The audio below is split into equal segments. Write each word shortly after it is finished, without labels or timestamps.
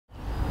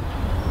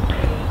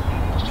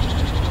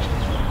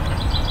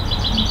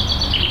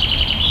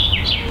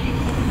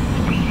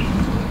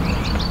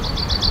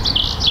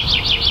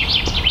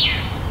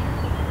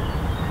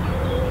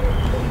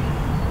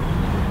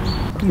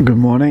Good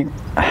morning.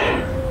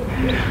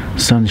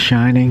 Sun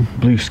shining,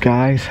 blue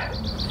skies.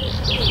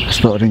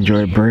 Just thought I'd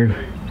enjoy a brew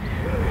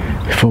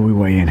before we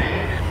weigh in.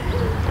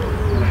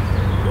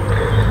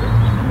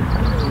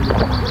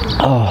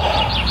 Oh.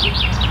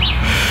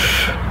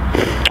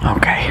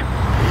 Okay.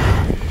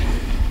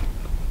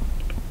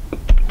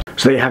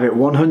 So there you have it,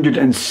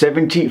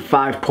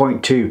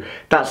 175.2.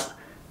 That's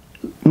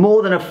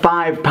more than a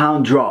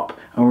 5-pound drop,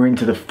 and we're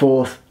into the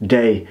 4th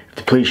day of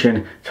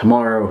depletion.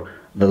 Tomorrow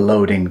the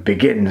loading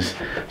begins.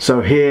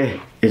 So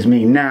here is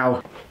me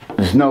now.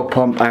 There's no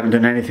pump, I haven't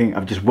done anything.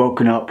 I've just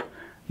woken up,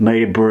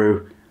 made a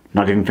brew,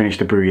 not even finished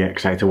the brew yet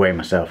because I had to weigh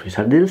myself. Just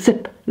had a little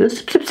sip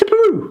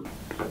brew.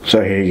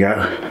 So here you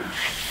go.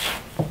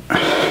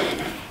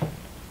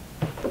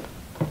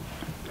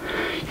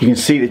 You can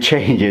see the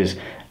changes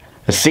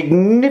are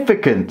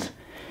significant.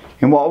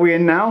 And what are we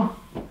in now?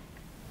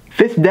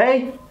 5th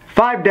day?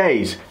 5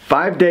 days.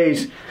 5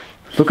 days.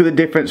 Look at the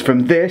difference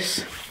from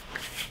this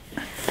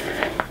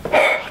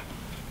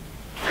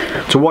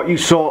to what you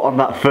saw on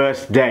that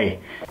first day.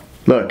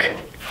 Look,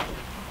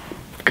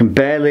 can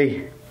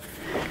barely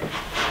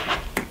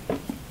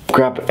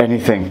grab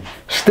anything.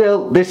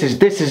 Still, this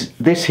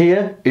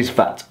here is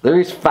fat. There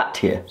is fat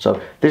here,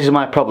 so this is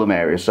my problem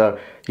area. So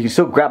you can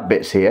still grab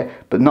bits here,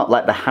 but not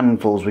like the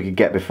handfuls we could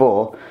get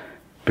before,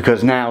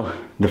 because now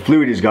the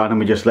fluid is gone and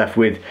we're just left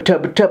with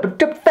tub of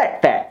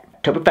fat.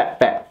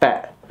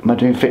 Am I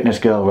doing fitness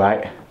girl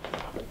right?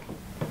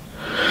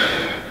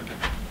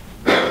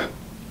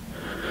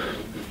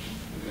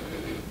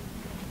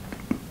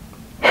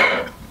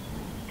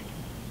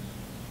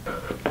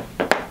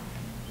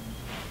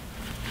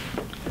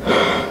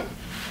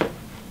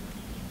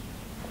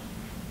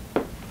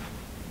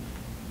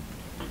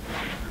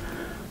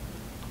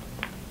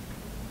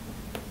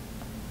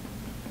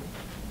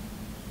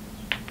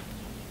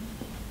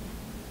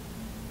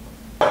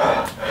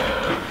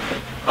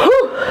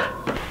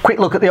 Quick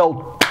look at the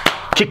old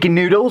chicken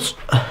noodles.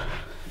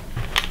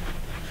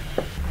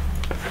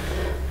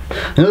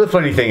 Another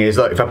funny thing is,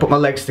 look, if I put my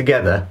legs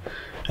together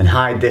and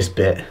hide this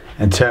bit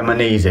and turn my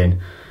knees in,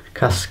 look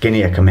how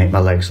skinny I can make my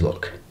legs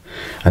look.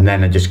 And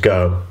then I just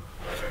go,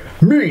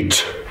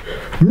 meat,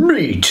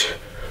 meat,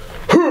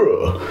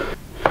 huh.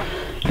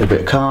 A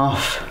bit of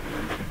calf.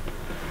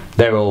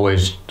 They're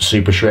always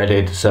super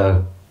shredded,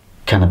 so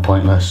kind of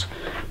pointless.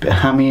 Bit of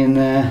hammy in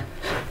there.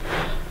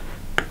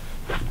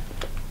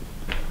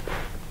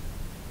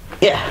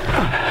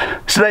 Yeah,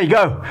 so there you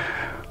go,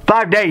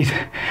 5 days.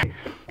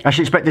 I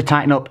should expect to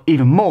tighten up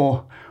even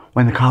more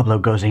when the carb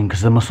load goes in,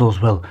 because the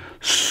muscles will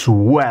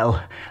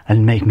swell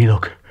and make me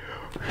look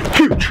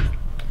huge.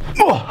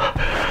 Oh.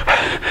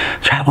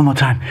 Try it one more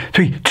time.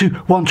 3, 2,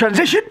 1,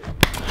 transition.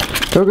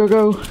 Go, go,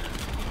 go.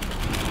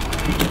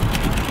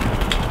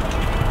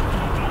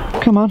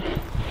 Come on,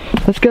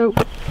 let's go.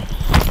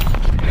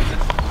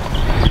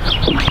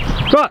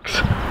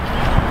 Rox,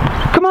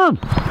 come on.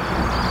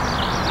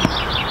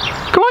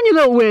 Come on, you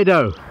little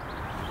weirdo!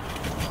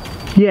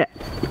 Yeah.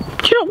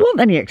 Do you not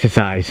want any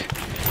exercise?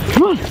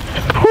 Come on!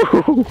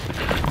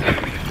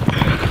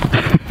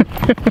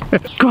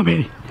 Come on,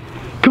 Bailey!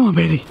 Come on,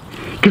 Bailey!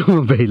 Come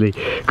on, Bailey!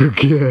 Good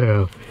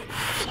girl!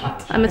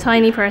 I'm a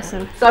tiny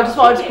person. So I just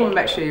wanted to come and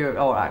make sure you're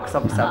alright, because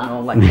obviously I've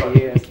known like 4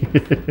 years.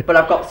 But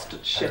I've got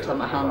shit on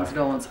my hands,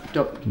 no one's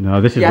done.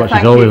 No, this is what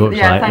she's always looks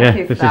like. Thank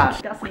you for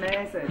that. That's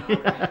amazing.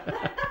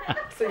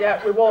 So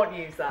yeah, we won't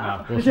use that.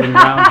 No, we'll swing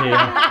around here.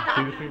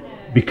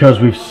 Because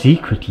we've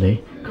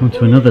secretly come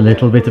to another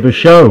little bit of a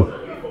show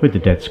with the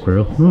dead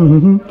squirrel.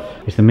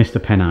 It's the Mr.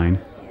 Pennine.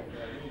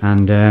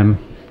 And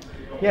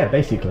yeah,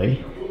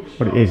 basically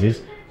what it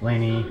is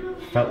Lainey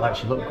felt like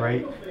she looked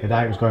great, the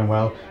diet was going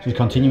well. She's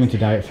continuing to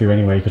diet through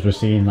anyway, because we're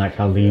seeing like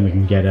how lean we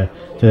can get her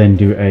to then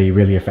do a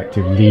really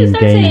effective lean gain.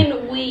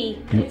 Saying we.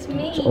 It's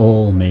me. It's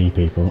all me,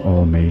 people,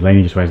 all me.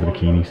 Lainey just wears the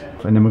bikinis.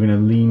 And then we're going to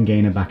lean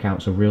gain her back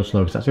out, so real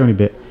slow, because that's the only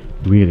bit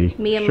really.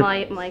 Me and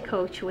my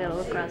coach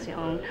Will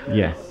Grazione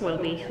will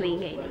be lean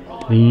gaining.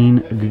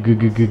 Lean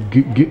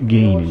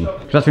gaining.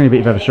 Because that's the only bit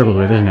you've ever struggled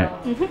with, isn't it?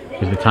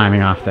 Is the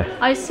timing after.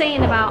 I was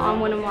saying about on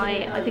one of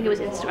my, I think it was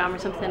Instagram or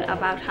something,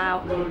 about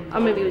how, or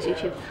maybe it was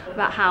YouTube,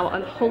 about how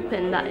I'm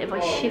hoping that if I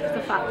shift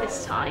the fat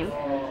this time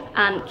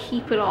and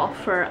keep it off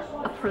for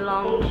a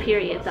prolonged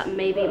period, that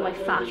maybe my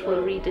fat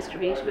will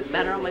redistribute a bit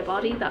better on my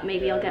body, that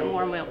maybe I'll get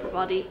more on my upper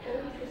body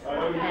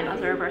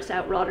as I reverse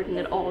out, rather than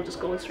it all just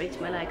going straight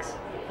to my legs.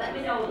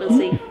 We'll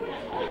see.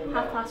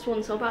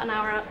 1:30, so about an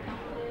hour out.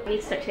 I need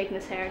to start taking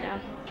this hair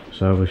down.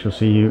 So we shall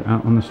see you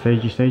out on the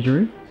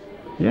stageroo?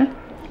 Yeah?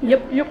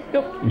 Yep.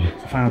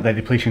 The final day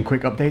depletion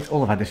quick update.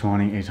 All I've had this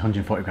morning is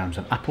 140 grams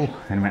of apple,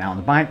 then went out on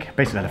the bike,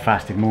 basically had a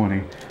fasted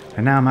morning,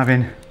 and now I'm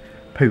having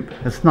poop.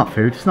 It's not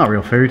food, it's not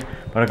real food,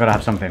 but I've got to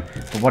have something.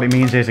 But what it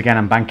means is, again,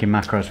 I'm banking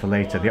macros for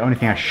later. The only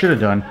thing I should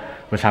have done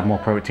was have more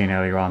protein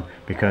earlier on,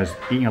 because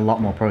eating a lot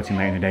more protein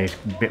later in the day is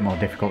a bit more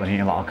difficult than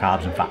eating a lot of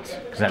carbs and fats,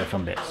 because they're the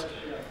fun bits.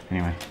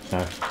 Anyway,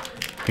 so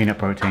peanut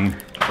protein,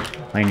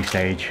 Lainey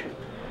stage,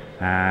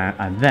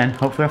 and then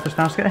hopefully after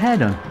Styles get the hair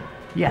done.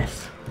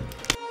 Yes.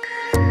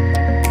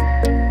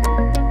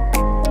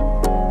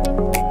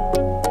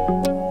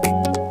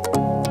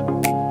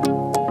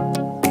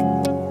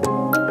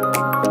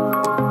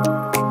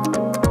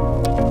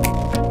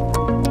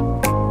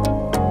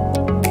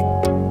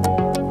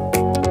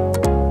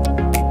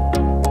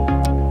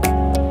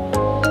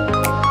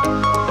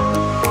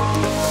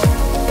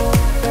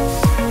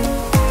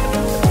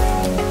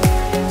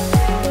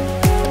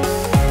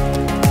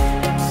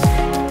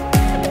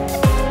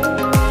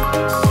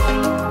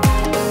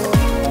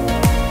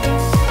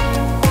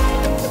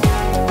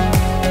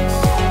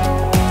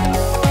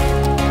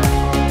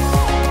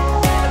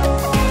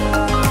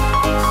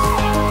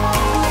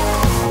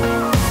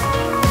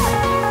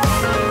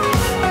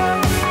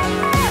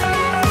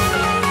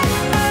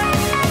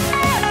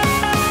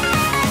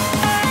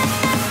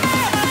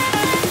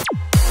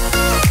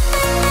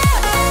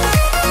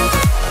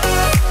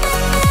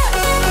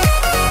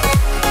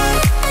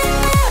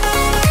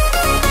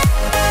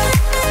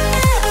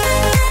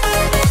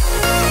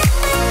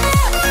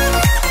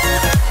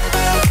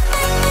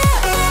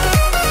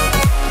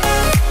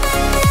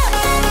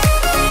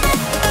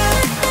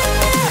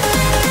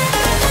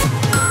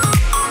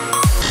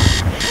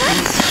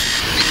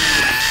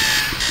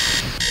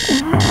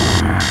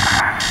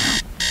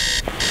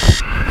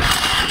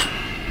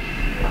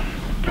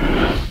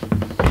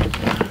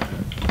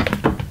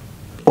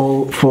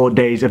 4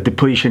 days of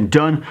depletion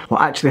done.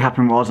 What actually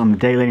happened was, on the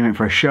day Lenny went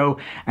for a show,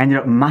 I ended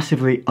up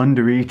massively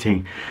under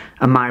eating,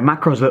 and my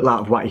macros a little out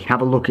of whack. You can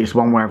have a look, it's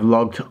one where I've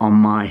logged on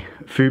my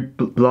food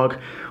blog,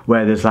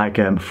 where there's like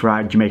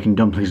fried Jamaican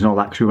dumplings and all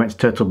that, because we went to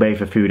Turtle Bay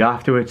for food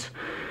afterwards.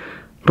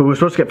 But we were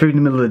supposed to get food in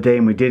the middle of the day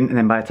and we didn't, and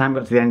then by the time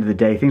we got to the end of the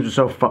day, things were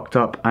so fucked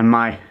up, and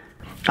I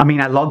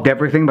logged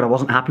everything, but I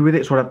wasn't happy with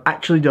it. So what I've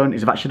actually done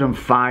is I've actually done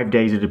 5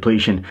 days of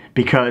depletion,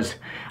 because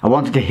I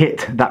wanted to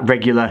hit that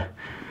regular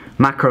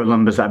macro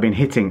numbers that I've been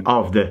hitting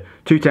of the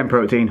 210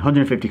 protein,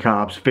 150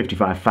 carbs,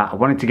 55 fat. I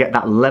wanted to get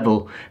that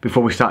level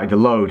before we started the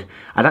load.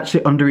 I'd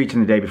actually under-eaten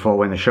the day before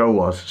when the show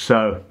was,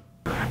 so...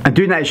 And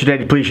doing that extra day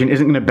depletion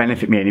isn't going to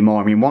benefit me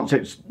anymore. I mean, once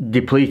it's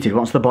depleted,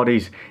 once the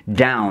body's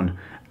down,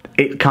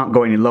 it can't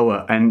go any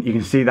lower, and you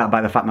can see that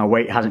by the fact my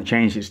weight hasn't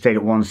changed. It stayed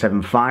at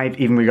 175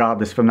 even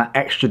regardless from that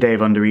extra day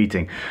of under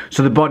eating.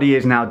 So the body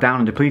is now down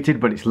and depleted,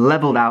 but it's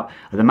leveled out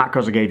at the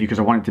macros I gave you because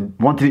I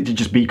wanted it to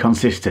just be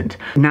consistent.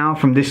 Now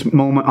from this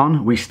moment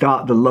on we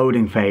start the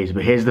loading phase,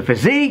 but here's the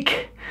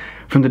physique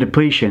from the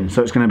depletion.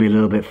 So it's going to be a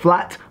little bit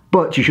flat,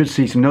 but you should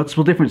see some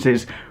noticeable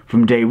differences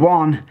from day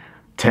 1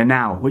 to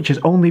now, which has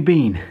only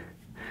been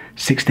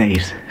 6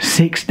 days.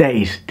 6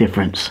 days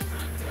difference.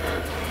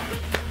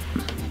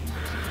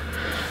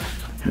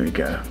 Here we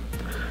go.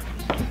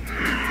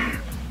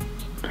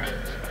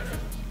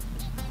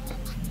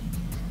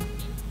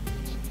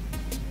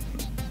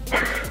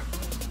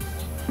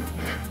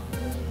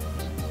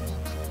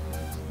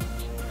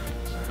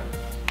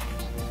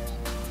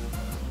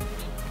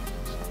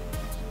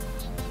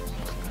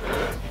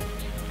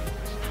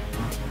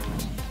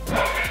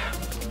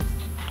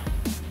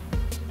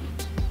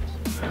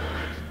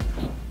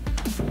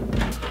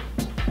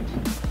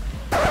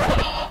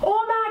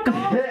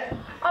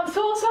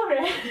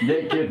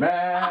 Naked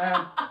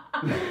man! Oh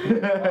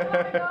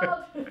my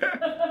god! Do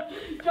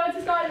you want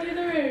to start in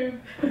the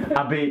room?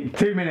 I'll be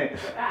 2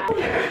 minutes. At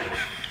least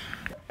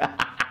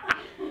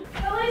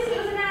it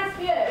was a nice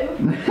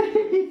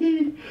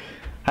view.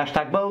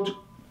 Hashtag bulge.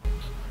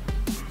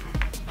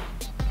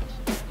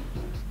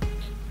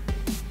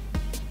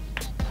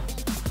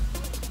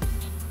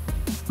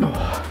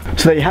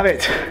 So there you have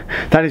it.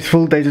 That is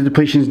full days of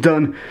depletions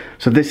done.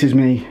 So this is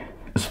me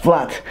as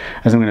flat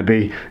as I'm going to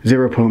be.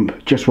 0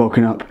 pump, just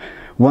woken up.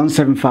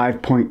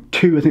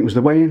 175.2 I think was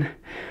the weigh-in.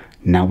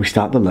 Now we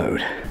start the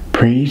load.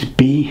 Praise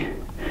be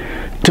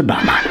to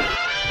Batman.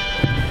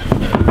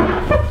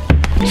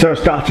 So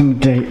starting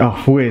the day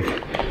off with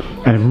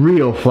a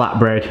real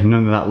flatbread,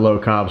 none of that low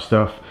carb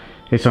stuff.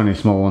 It's only a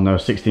small one though,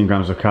 16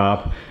 grams of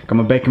carb. Got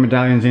my bacon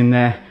medallions in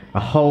there,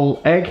 a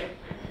whole egg,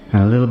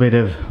 and a little bit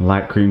of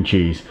light cream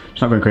cheese. It's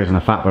not going crazy on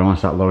the fat, but I want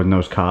to start loading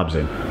those carbs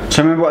in.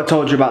 So remember what I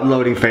told you about the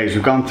loading phase.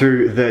 We've gone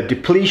through the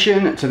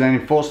depletion to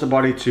then force the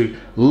body to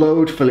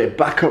load, fill it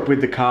back up with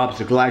the carbs,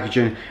 the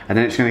glycogen, and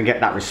then it's going to get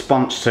that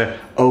response to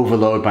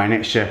overload by an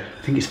extra,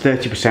 I think it's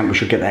 30%, we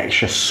should get that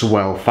extra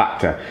swell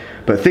factor.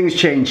 But things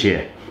change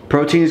here.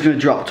 Protein is going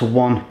to drop to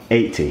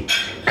 180.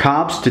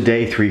 Carbs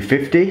today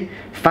 350.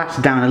 Fat's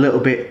down a little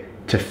bit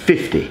to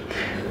 50.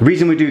 The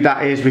reason we do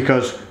that is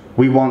because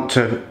we want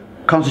to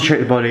concentrate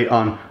the body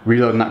on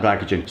reloading that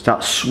glycogen.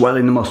 Start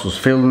swelling the muscles,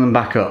 filling them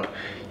back up.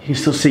 You can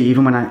still see,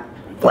 even when I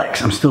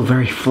flex, I'm still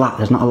very flat.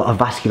 There's not a lot of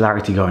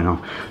vascularity going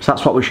on. So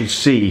that's what we should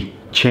see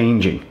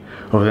changing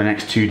over the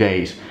next 2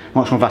 days.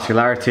 Much more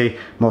vascularity,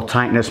 more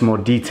tightness, more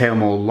detail,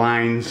 more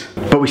lines.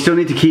 But we still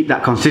need to keep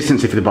that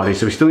consistency for the body.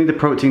 So we still need the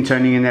protein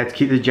turning in there to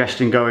keep the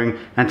digestion going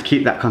and to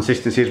keep that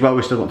consistency as well.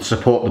 We still want to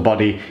support the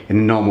body in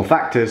the normal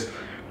factors.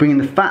 Bringing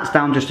the fats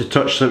down just a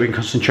touch so that we can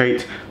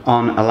concentrate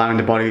on allowing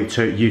the body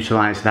to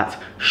utilize that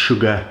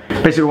sugar.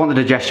 Basically we want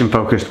the digestion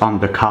focused on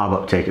the carb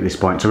uptake at this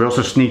point. So we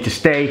also need to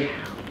stay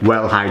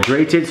well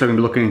hydrated. So we're going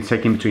to be looking at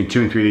taking between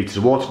 2 and 3 litres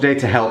of water a day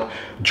to help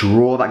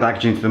draw that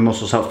glycogen into the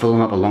muscles, help fill them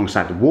up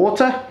alongside the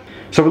water.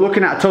 So we're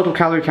looking at a total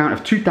calorie count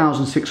of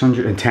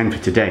 2,610 for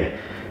today.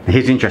 And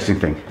here's the interesting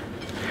thing.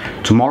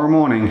 Tomorrow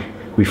morning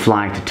we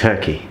fly to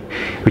Turkey,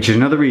 which is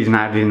another reason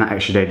I added in that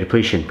extra day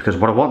depletion, because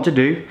what I want to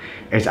do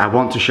is I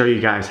want to show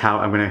you guys how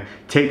I'm going to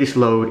take this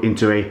load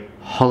into a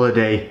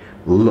holiday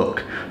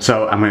look.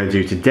 So I'm going to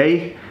do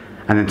today,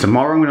 and then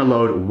tomorrow I'm going to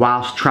load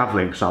whilst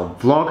traveling. So I'll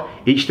vlog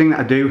each thing that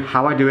I do,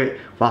 how I do it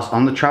whilst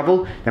on the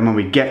travel. Then when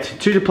we get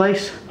to the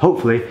place,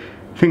 hopefully,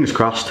 fingers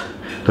crossed,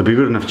 there'll be a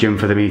good enough gym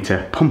for me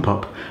to pump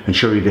up and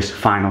show you this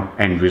final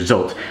end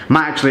result.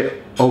 Might actually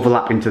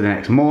overlap into the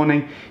next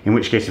morning, in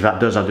which case if that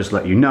does, I'll just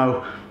let you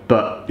know.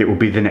 But it will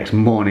be the next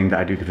morning that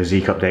I do the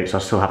physique update, so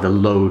I'll still have the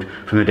load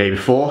from the day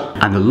before.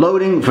 And the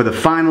loading for the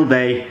final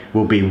day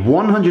will be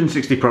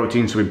 160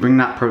 protein, so we bring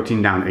that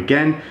protein down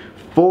again,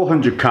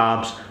 400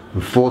 carbs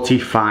and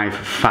 45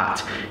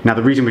 fat. Now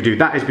the reason we do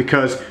that is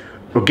because,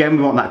 again,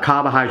 we want that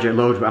carbohydrate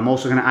load, but I'm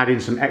also going to add in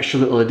some extra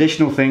little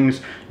additional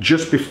things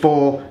just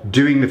before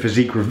doing the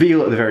physique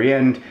reveal at the very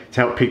end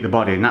to help peak the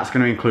body, and that's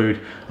going to include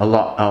a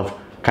lot of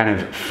kind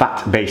of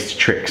fat-based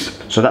tricks.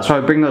 So that's why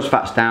we bring those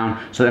fats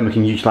down, so then we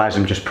can utilize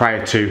them just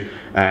prior to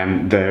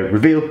the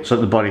reveal, so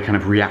that the body kind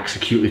of reacts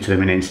acutely to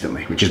them and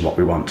instantly, which is what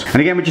we want.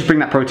 And again, we just bring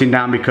that protein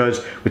down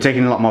because we're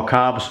taking a lot more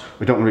carbs.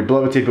 We don't want to be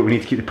bloated, but we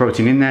need to keep the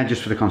protein in there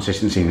just for the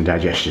consistency and the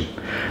digestion.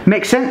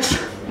 Makes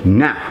sense?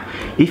 Now,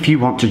 if you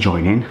want to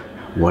join in,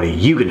 what are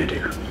you gonna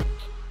do?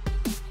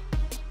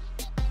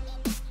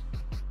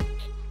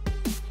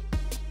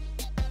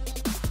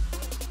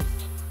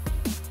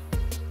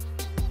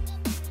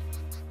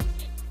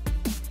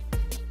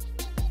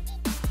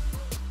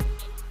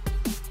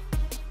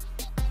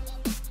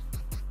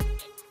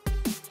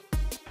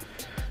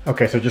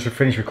 Okay, so just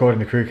finished recording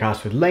the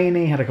CREWCast with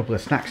Lainey, had a couple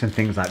of snacks and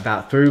things like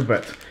that through,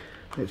 but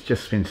it's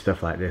just been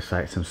stuff like this,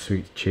 like some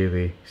sweet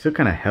chili, still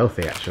kind of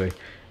healthy actually.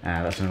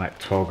 That's something like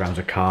 12 grams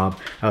of carb.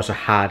 I also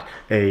had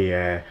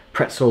a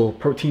pretzel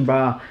protein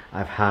bar.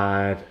 I've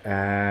had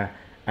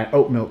an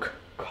oat milk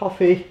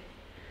coffee,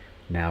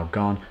 now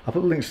gone. I'll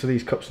put links to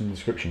these cups in the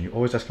description. You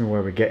always ask me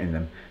where we're getting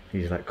them.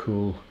 These like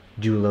cool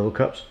dual level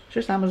cups,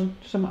 just Amazon,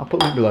 I'll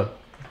put a link below.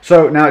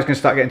 So now it's going to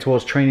start getting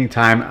towards training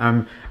time.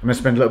 I'm going to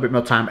spend a little bit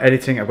more time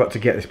editing. I've got to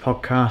get this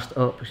podcast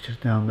up. It's just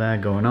down there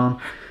going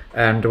on.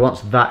 And once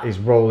that is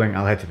rolling,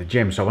 I'll head to the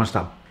gym. So I want to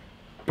start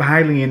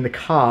piling in the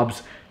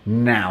carbs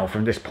now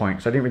from this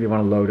point. So I didn't really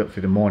want to load up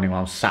through the morning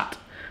while I'm sat,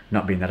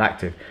 not being that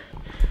active.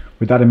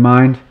 With that in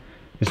mind,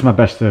 this is my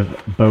best of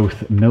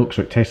both milk.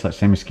 So it tastes like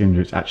semi-skimmed,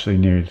 but it's actually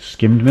near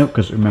skimmed milk.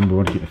 Because remember, we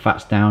want to keep the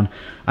fats down.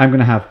 I'm going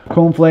to have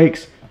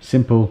cornflakes,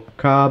 simple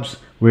carbs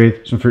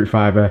with some fruit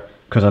fibre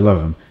because I love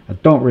them. I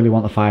don't really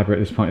want the fibre at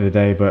this point of the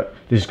day, but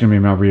this is going to be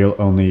my real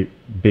only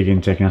big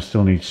intake, and I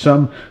still need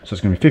some. So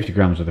it's going to be 50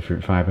 grams of the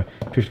fruit fibre,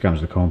 50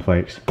 grams of the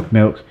cornflakes,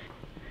 milk,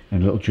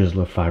 and a little drizzle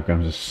of 5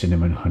 grams of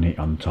cinnamon honey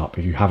on top.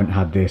 If you haven't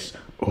had this,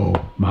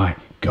 oh my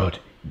god,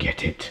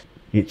 get it.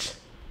 It's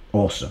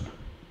awesome.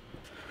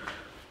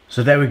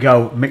 So there we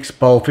go, mixed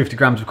bowl, 50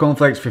 grams of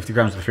cornflakes, 50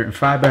 grams of the fruit and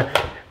fibre.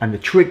 And the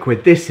trick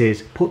with this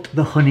is put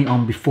the honey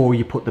on before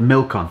you put the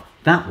milk on.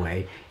 That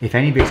way, if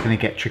any bit's going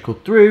to get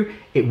trickled through,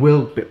 it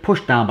will be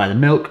pushed down by the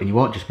milk and you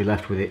won't just be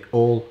left with it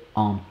all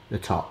on the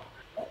top.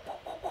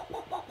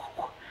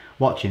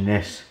 Watching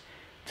this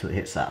till it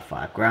hits that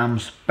 5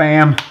 grams.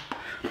 Bam!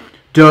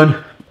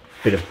 Done.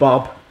 Bit of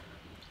bob.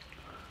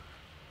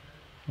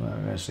 Well,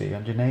 let's see,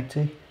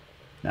 180?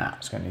 Nah,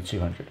 it's going to need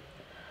 200.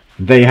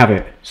 And there you have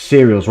it.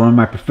 Cereals, one of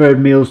my preferred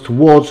meals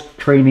towards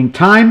training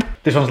time.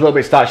 This one's a little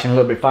bit starchy and a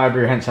little bit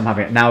fibrous, hence I'm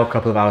having it now a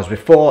couple of hours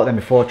before. Then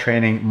before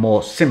training,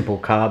 more simple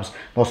carbs.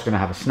 I'm also going to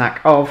have a snack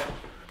of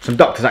some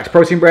Dr. Zach's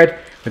protein bread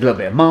with a little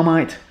bit of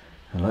Marmite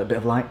and a little bit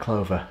of light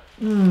clover.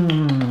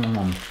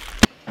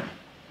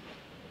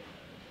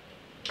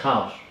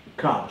 Carbs,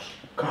 carbs,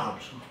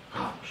 carbs,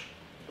 carbs.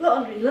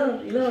 Laundry.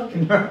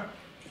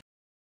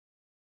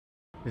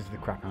 This is the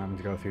crap I'm having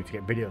to go through to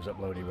get videos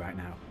uploaded right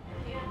now.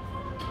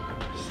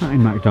 Sat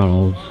in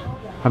McDonald's,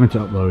 having to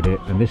upload it,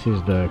 and this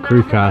is the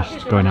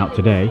CREWCast going out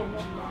today.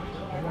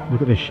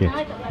 Look at this shit.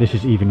 This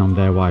is even on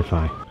their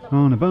Wi-Fi.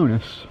 On a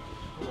bonus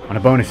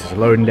is a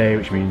loading day,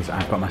 which means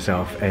I've got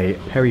myself a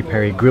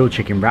peri-peri grilled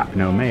chicken wrap,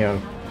 no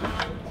mayo,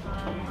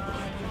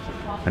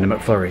 and a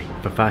McFlurry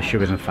for fast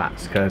sugars and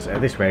fats, because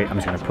at this rate I'm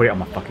just going to put it on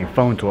my fucking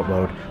phone to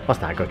upload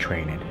whilst I go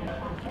training.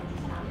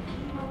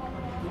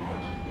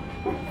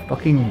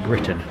 Fucking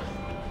Britain.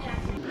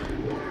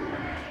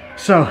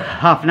 So,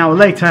 half an hour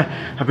later,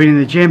 I've been in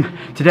the gym.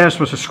 Today I was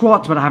supposed to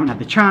squat, but I haven't had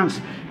the chance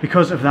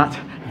because of that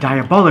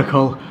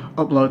diabolical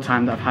upload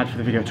time that I've had for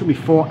the video. It took me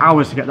 4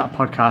 hours to get that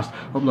podcast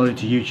uploaded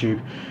to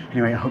YouTube.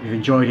 Anyway, I hope you've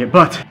enjoyed it.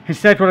 But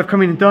instead, what I've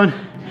come in and done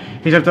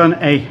is I've done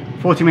a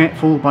 40-minute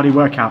full body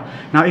workout.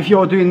 Now, if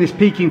you're doing this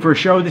peaking for a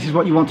show, this is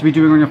what you want to be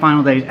doing on your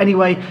final days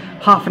anyway.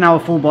 Half an hour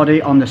full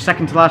body on the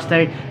second to last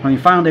day. On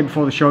your final day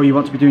before the show, you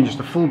want to be doing just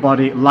a full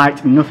body,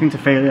 light, nothing to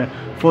failure,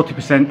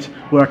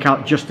 40%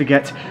 workout just to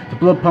get the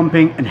blood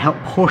pumping and help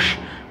push,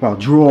 well,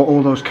 draw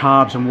all those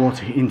carbs and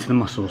water into the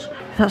muscles.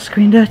 Is that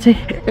screen dirty?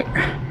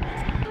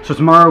 So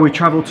tomorrow we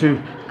travel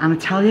to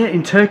Antalya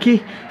in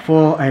Turkey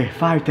for a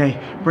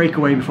 5-day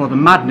breakaway before the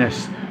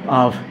madness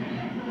of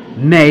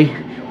May,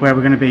 where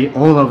we're going to be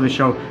all over the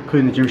show,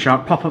 including the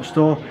Gymshark pop-up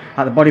store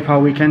at the Body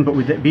Power weekend, but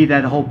we'll be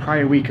there the whole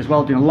prior week as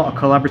well, doing a lot of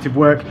collaborative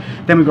work.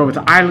 Then we go over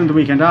to Ireland the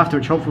weekend after,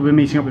 which hopefully we'll be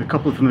meeting up with a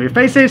couple of familiar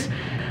faces.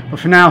 But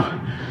for now,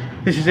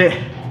 this is it.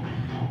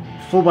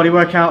 Full body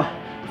workout,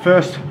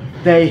 first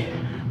day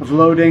of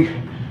loading.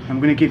 I'm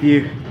going to give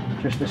you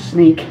just a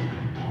sneak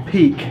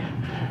peek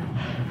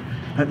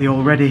at the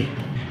already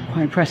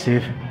quite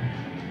impressive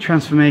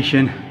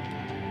transformation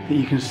that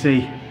you can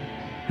see.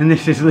 And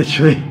this is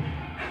literally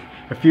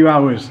a few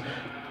hours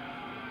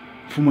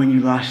from when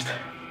you last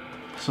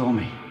saw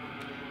me.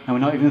 And we're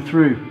not even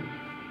through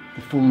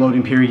the full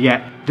loading period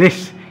yet.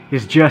 This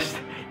is just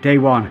day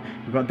one.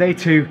 We've got day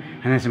two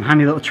and then some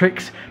handy little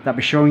tricks that I'll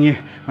be showing you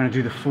when I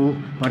do the full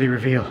body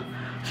reveal.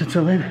 So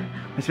until then,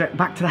 let's get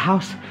back to the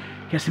house,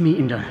 get some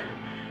eating done.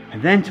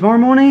 And then tomorrow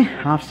morning,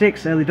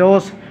 6:30, early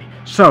doors.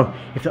 So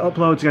if the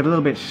uploads get a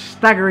little bit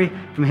staggery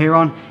from here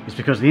on, it's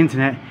because the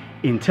internet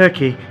in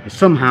Turkey is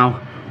somehow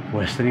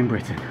worse than in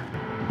Britain,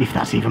 if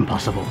that's even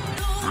possible.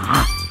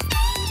 Ah.